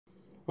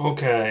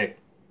Okay,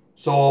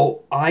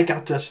 so I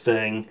got this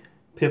thing,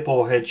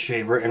 Pitbull Head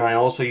Shaver, and I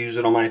also use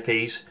it on my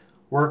face.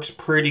 Works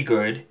pretty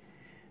good.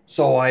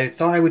 So I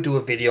thought I would do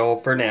a video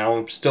for now.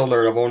 I'm still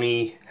learning. I've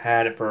only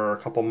had it for a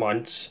couple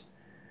months.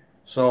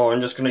 So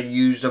I'm just going to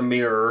use the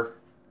mirror.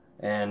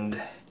 And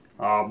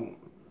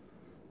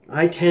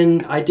I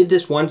did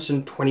this once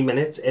in 20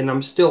 minutes and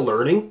I'm still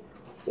learning.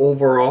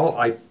 Overall,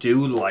 I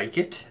do like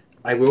it.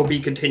 I will be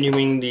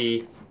continuing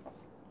the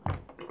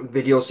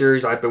video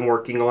series I've been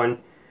working on.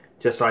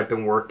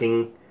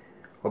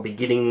 I'll be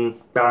getting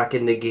back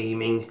into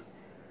gaming.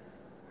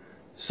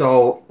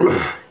 So,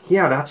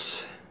 yeah,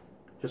 that's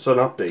just an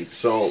update.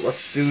 So,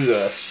 let's do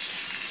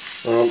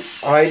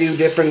this. I do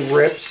different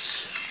grips.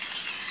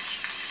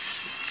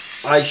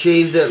 I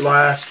shaved it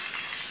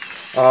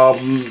last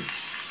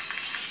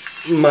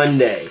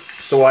Monday.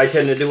 So, I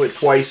tend to do it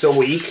twice a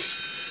week.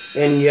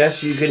 And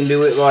yes, you can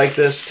do it like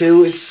this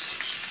too.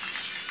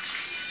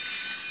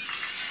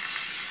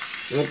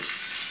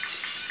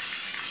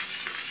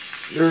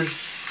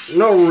 There's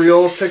no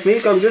real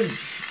technique. I'm just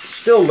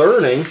still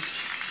learning.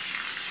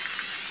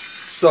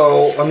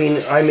 So, I mean,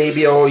 I may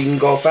be able to even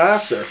go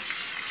faster.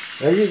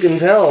 As you can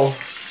tell.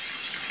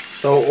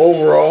 So,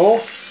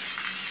 overall,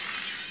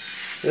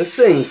 this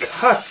thing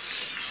cuts.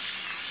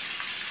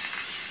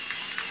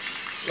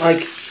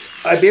 Like,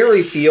 I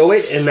barely feel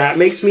it, and that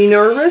makes me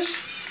nervous.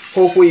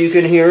 Hopefully you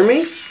can hear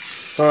me.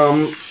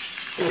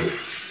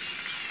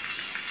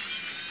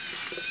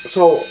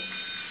 So,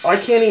 I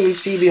can't even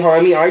see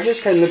behind me. I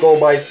just tend to go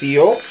by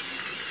feel.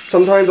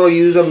 Sometimes I'll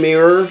use a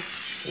mirror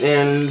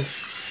and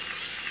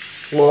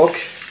look.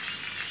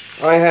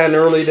 I had an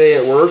early day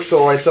at work,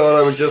 so I thought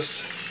I would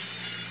just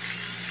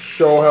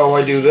show how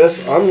I do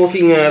this. I'm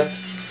looking at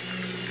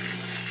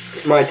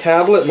my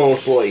tablet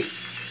mostly.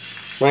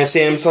 My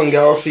Samsung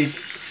Galaxy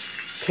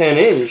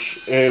 10-inch.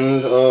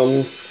 And,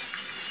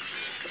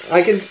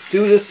 I can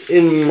do this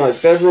in my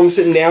bedroom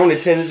sitting down.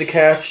 It tends to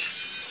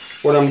catch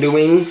what I'm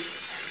doing.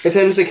 It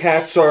tends to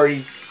catch,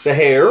 the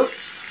hair.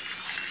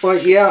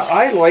 But yeah,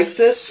 I like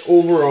this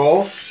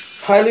overall.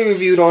 Highly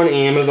reviewed on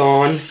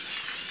Amazon.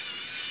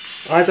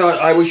 I thought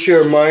I would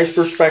share my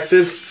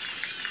perspective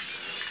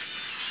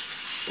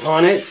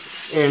on it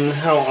and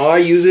how I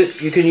use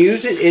it. You can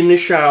use it in the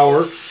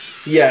shower.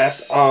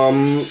 Yes,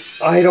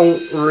 I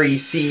don't really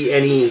see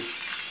any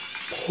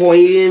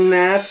point in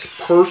that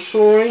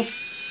personally.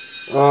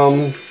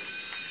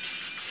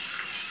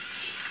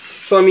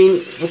 So I mean,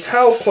 it's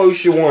how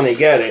close you want to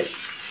get it.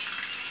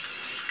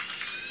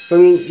 I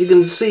mean, you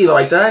can see,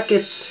 like, that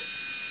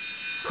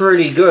gets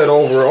pretty good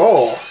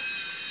overall.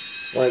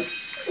 Like,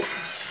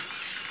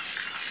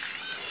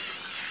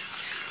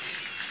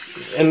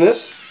 and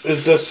this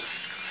is just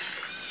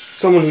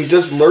someone who's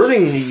just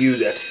learning to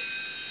use it.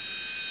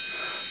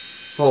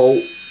 So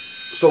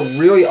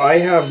really, I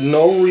have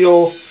no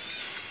real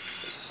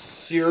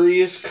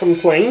serious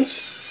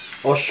complaints.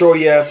 I'll show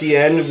you at the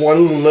end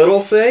one little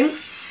thing.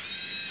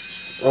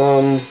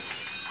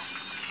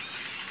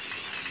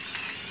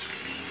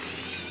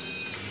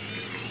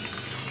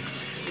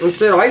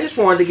 Instead, I just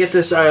wanted to get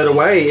this out of the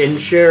way and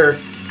share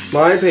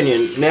my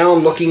opinion. Now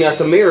I'm looking at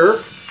the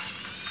mirror.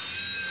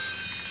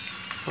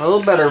 A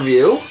little better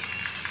view.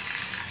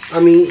 I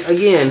mean,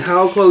 again,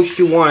 how close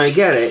do you want to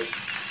get it?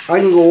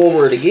 I can go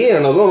over it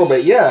again a little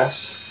bit,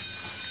 yes.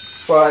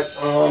 But,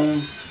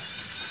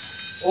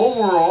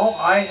 overall,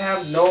 I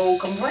have no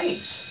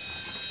complaints.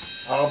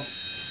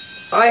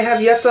 I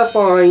have yet to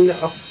find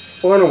a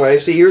fun way.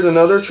 See, here's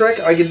another trick.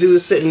 I can do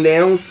this sitting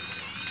down.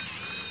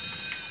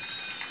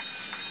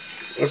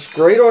 It's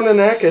great on the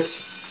neck.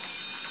 It's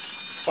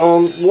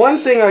one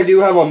thing I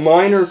do have a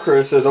minor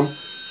criticism.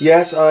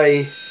 Yes,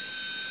 I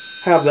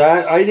have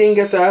that. I didn't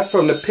get that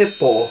from the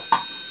Pitbull.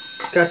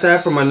 Got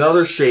that from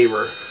another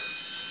shaver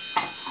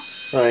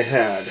I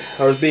had.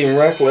 I was being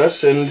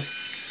reckless, and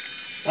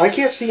I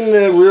can't seem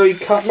to really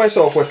cut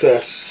myself with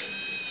this.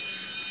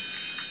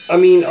 I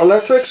mean,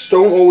 electrics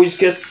don't always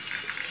get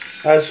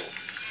as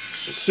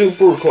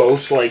super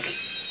close. Like,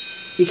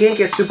 you can't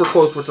get super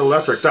close with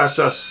electric. That's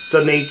just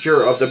the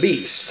nature of the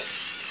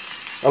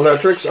beast.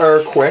 Electrics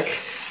are quick.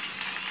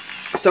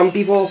 Some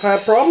people have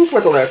had problems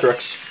with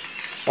electrics.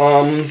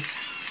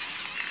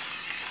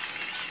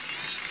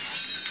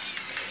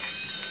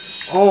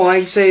 All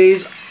I'd say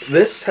is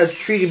this has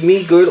treated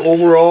me good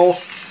overall.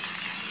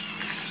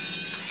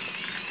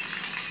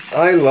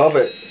 I love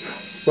it.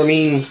 I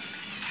mean,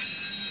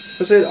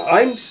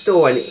 I'm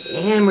still an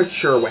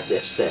amateur with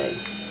this thing.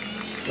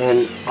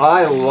 And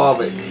I love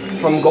it.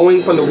 From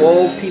going from the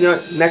Wall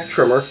Peanut Neck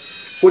Trimmer,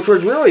 which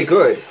was really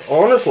good,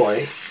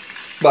 honestly.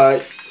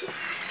 But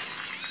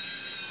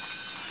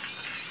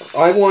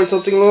I wanted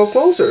something a little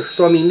closer.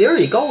 So, I mean, there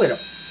you go, in a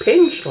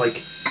pinch.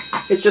 Like,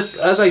 it's just,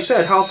 as I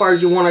said, how far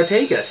do you want to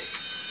take it?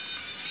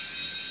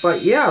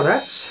 But yeah,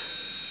 that's,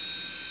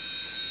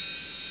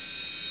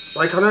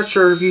 like, I'm not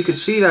sure if you could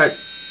see that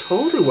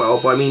totally well,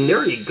 but I mean,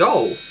 there you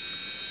go.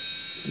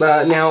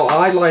 But now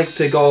I'd like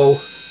to go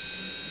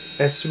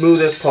as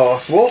smooth as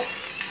possible.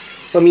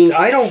 I mean,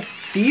 I don't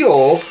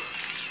feel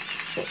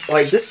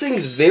like, this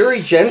thing's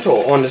very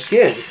gentle on the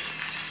skin.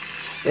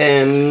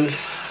 And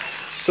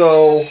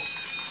so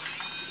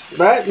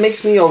that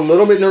makes me a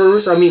little bit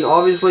nervous. I mean,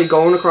 obviously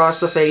going across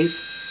the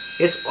face,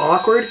 it's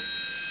awkward,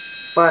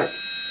 but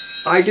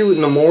I do it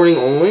in the morning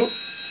only.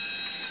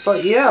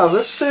 But yeah,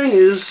 this thing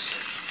is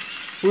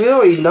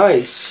really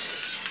nice.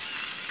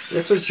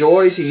 It's a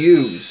joy to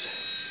use.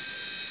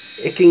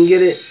 It can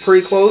get it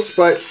pretty close,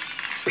 but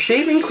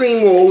shaving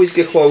cream will always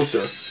get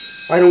closer.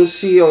 I don't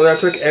see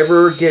electric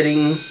ever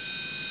getting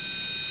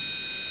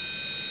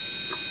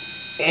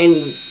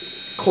any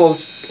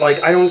close.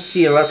 Like, I don't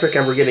see electric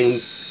ever getting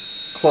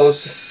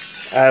close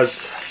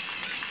as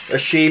a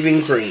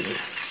shaving cream.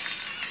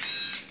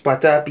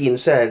 But that being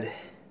said,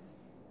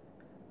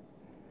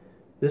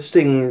 this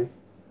thing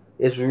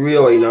is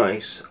really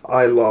nice.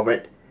 I love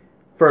it.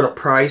 For the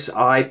price,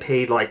 I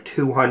paid like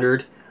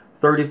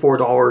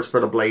 $234 for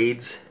the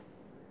blades.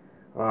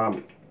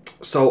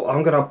 So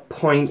I'm gonna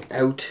point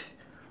out,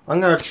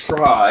 I'm gonna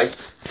try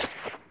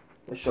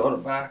to show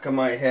the back of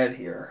my head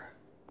here.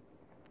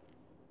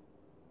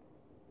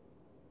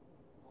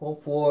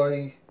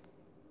 Hopefully,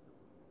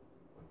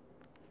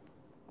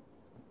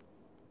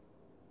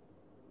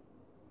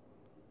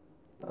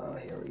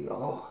 here we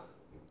go.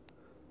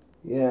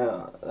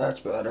 Yeah,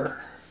 that's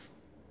better.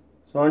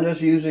 So I'm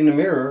just using the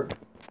mirror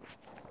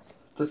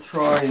to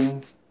try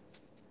and,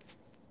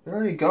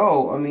 there you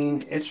go. I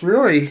mean, it's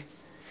really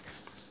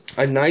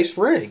a nice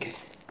rig.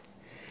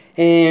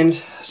 And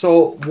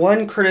so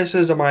one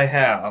criticism I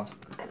have,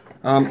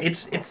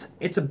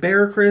 it's a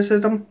bare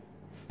criticism,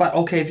 but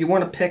okay, if you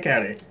want to pick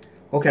at it.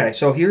 Okay,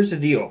 so here's the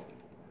deal.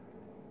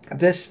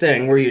 This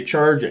thing where you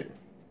charge it,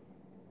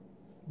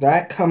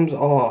 that comes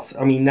off.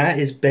 I mean, that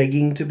is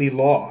begging to be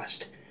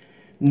lost.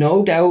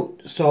 No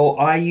doubt. So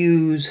I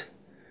use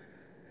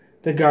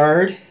the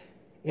guard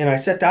and I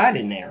set that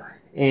in there,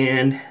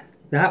 and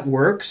that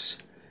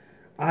works.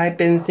 I've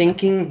been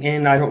thinking,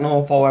 and I don't know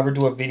if I'll ever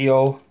do a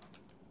video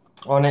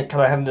on it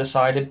because I haven't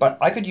decided, but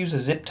I could use a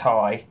zip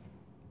tie,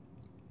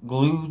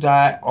 glue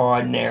that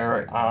on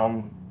there,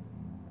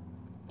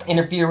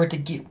 interfere with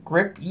the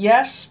grip,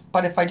 yes,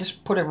 but if I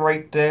just put it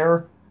right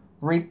there,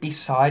 right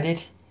beside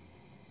it,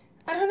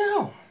 I don't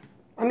know.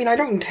 I mean, I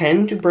don't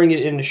intend to bring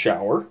it in the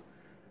shower,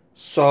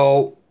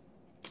 so,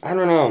 I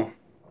don't know.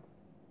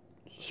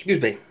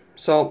 Excuse me.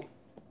 So,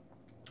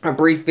 a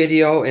brief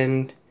video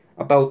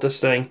about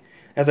this thing.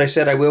 As I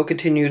said, I will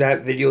continue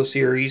that video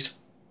series.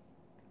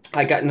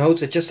 I got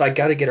notes, it's just I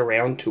gotta get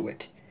around to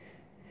it.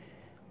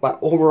 But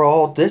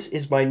overall, this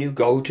is my new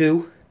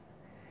go-to.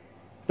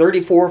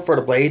 34 for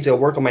the blades, it'll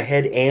work on my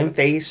head and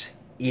face.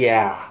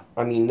 Yeah,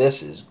 I mean,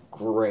 this is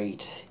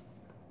great.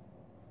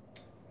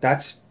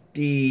 That's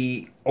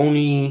the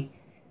only,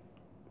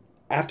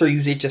 after I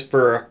use it just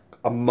for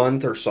a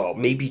month or so,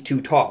 maybe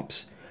 2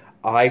 tops,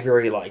 I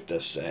very like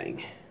this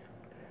thing.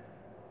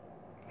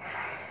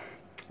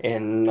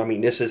 And, I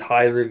mean, this is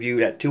highly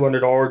reviewed at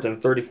 $200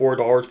 and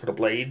 $34 for the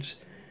blades.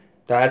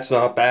 That's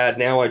not bad.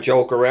 Now I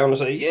joke around and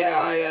say, yeah,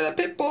 I got a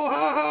pit bull,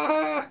 ha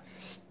ha ha.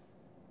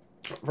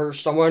 For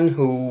someone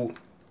who,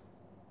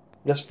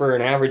 just for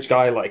an average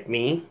guy like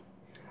me,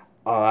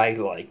 I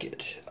like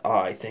it.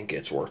 I think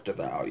it's worth the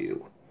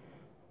value.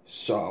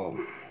 So,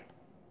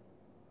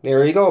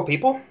 there you go,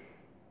 people.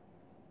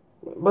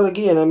 But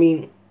again, I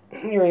mean,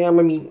 here I am,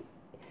 I mean,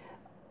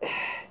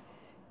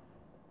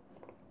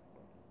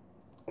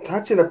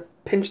 that's in a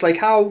pinch, like,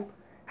 how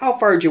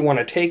far do you want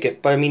to take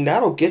it? But, I mean,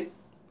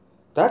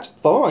 that's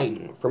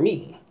fine for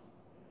me.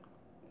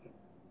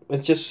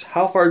 It's just,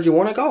 how far do you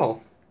want to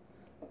go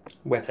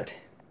with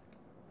it?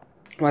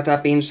 With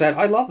that being said,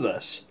 I love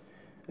this.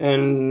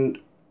 And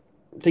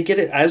to get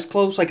it as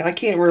close, like, I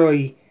can't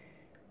really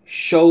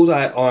show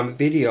that on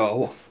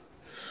video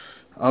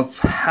of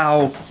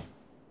how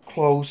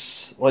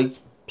close, like,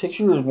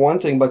 picture is one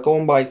thing, but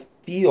going by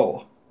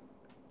feel,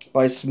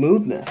 by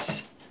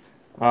smoothness,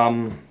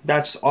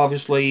 that's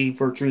obviously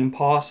virtually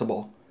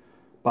impossible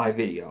by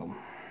video.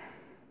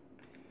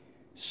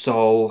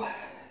 So,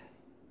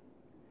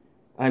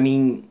 I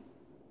mean,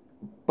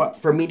 but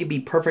for me to be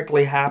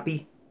perfectly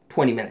happy,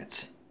 20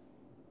 minutes.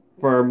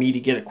 For me to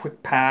get a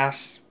quick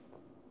pass,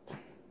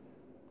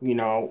 you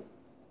know,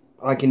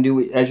 I can do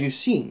it, as you've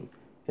seen,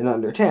 in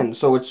under 10.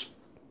 So it's,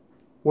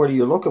 what are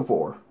you looking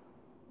for?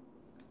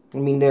 I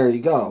mean, there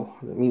you go.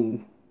 I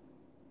mean,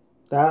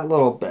 that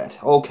little bit,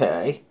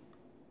 okay.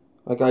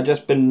 Like, I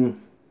just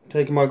been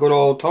taking my good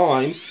old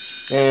time,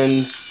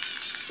 and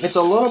it's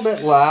a little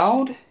bit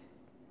loud,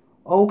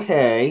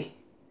 okay.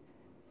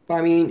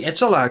 I mean,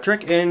 it's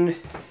electric, and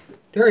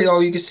there you go,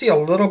 you can see a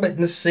little bit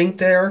in the sink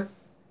there.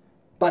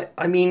 But,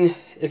 I mean,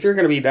 if you're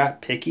going to be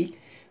that picky,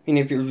 I mean,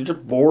 if you're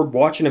just bored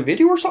watching a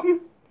video or something,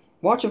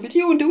 watch a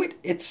video and do it.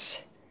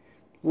 It's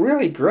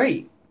really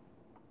great.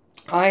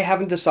 I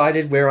haven't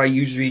decided where I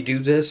usually do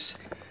this.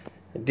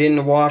 I did in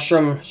the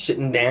washroom,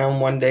 sitting down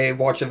one day,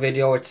 watch a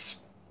video. It's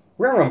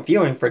where I'm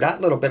feeling for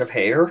that little bit of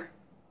hair.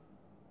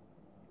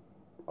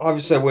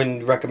 Obviously, I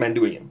wouldn't recommend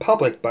doing it in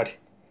public, but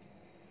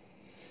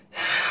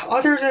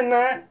other than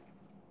that,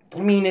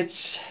 I mean,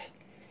 it's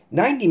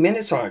 90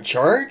 minutes on a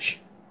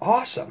charge?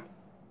 Awesome.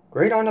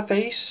 Great on the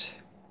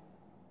face.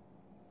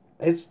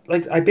 It's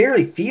like I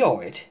barely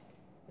feel it.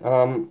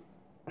 I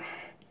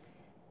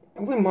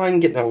wouldn't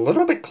mind getting a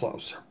little bit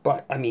closer,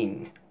 but I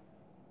mean,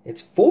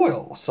 it's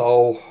foil,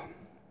 so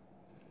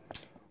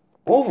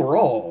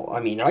overall,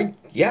 I mean,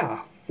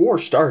 4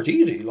 stars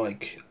easy.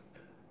 Like,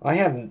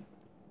 I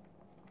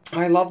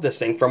love this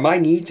thing for my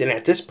needs, and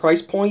at this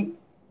price point,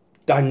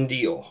 done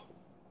deal.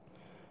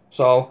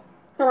 So,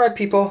 alright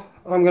people,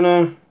 I'm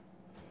gonna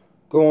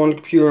go on the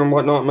computer and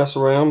whatnot, mess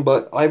around,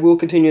 but I will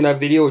continue that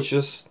video. It's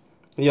just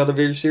the other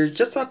video series,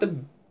 just not the,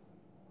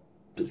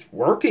 it's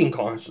working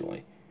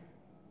constantly.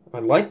 I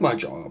like my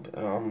job.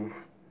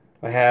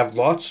 I have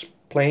lots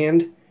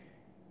planned.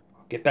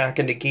 I'll get back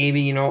into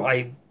gaming, you know,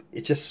 I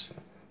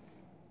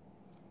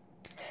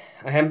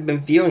haven't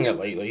been feeling it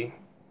lately.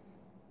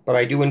 But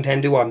I do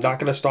intend to. I'm not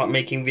going to stop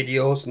making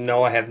videos.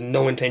 No, I have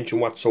no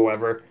intention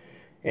whatsoever.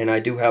 And I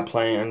do have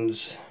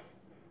plans.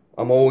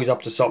 I'm always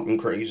up to something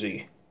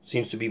crazy.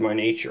 Seems to be my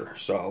nature.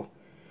 So,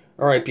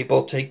 alright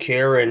people, take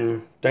care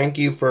and thank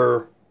you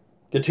for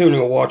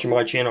continuing watching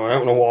my channel. I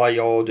don't know why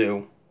y'all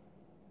do.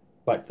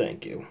 But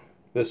thank you.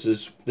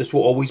 This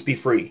will always be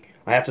free.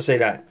 I have to say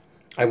that.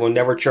 I will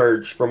never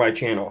charge for my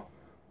channel.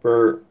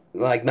 For,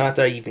 like, not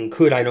that I even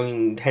could. I don't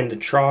even intend to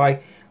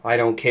try. I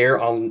don't care.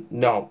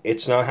 No,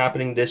 it's not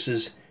happening. This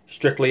is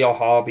strictly a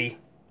hobby.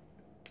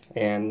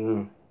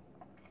 And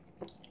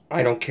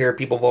I don't care if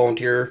people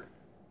volunteer.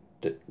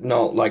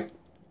 No,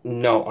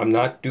 I'm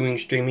not doing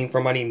streaming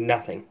for money.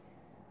 Nothing.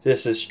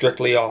 This is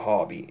strictly a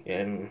hobby.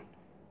 And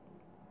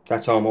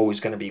that's how I'm always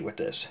going to be with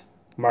this.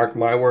 Mark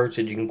my words,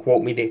 and you can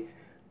quote me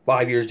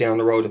 5 years down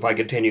the road if I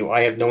continue.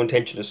 I have no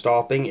intention of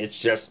stopping. It's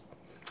just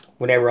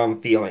whenever I'm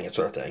feeling it,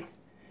 sort of thing.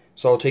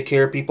 So take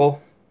care,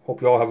 people.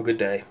 Hope you all have a good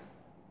day.